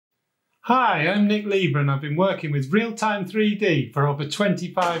Hi, I'm Nick Lieber and I've been working with real-time 3D for over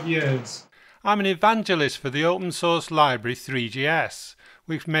 25 years. I'm an evangelist for the open source library ThreeJS,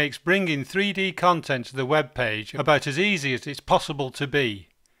 which makes bringing 3D content to the web page about as easy as it's possible to be.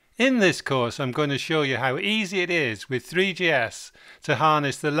 In this course I'm going to show you how easy it is with ThreeJS to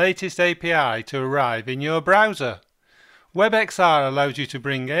harness the latest API to arrive in your browser. WebXR allows you to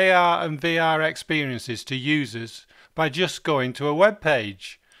bring AR and VR experiences to users by just going to a web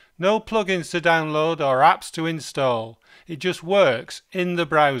page. No plugins to download or apps to install, it just works in the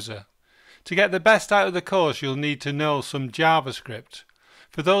browser. To get the best out of the course you'll need to know some JavaScript.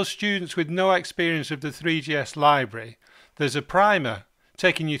 For those students with no experience of the ThreeJS library, there's a primer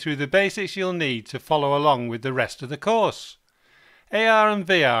taking you through the basics you'll need to follow along with the rest of the course. AR and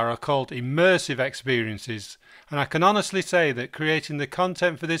VR are called immersive experiences, and I can honestly say that creating the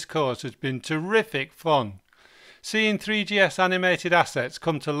content for this course has been terrific fun. Seeing ThreeJS animated assets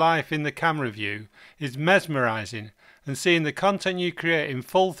come to life in the camera view is mesmerizing, and seeing the content you create in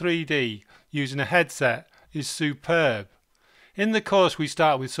full 3D using a headset is superb. In the course we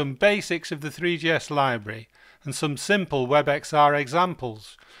start with some basics of the ThreeJS library and some simple WebXR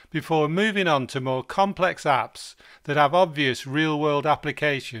examples before moving on to more complex apps that have obvious real-world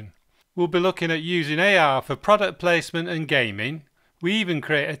application. We'll be looking at using AR for product placement and gaming. We even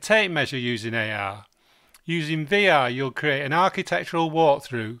create a tape measure using AR. Using VR you'll create an architectural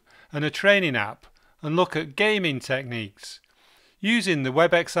walkthrough and a training app and look at gaming techniques. Using the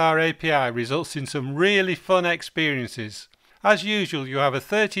WebXR API results in some really fun experiences. As usual you have a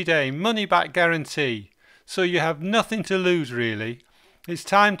 30-day money-back guarantee, so you have nothing to lose really. It's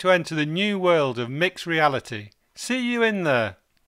time to enter the new world of mixed reality. See you in there!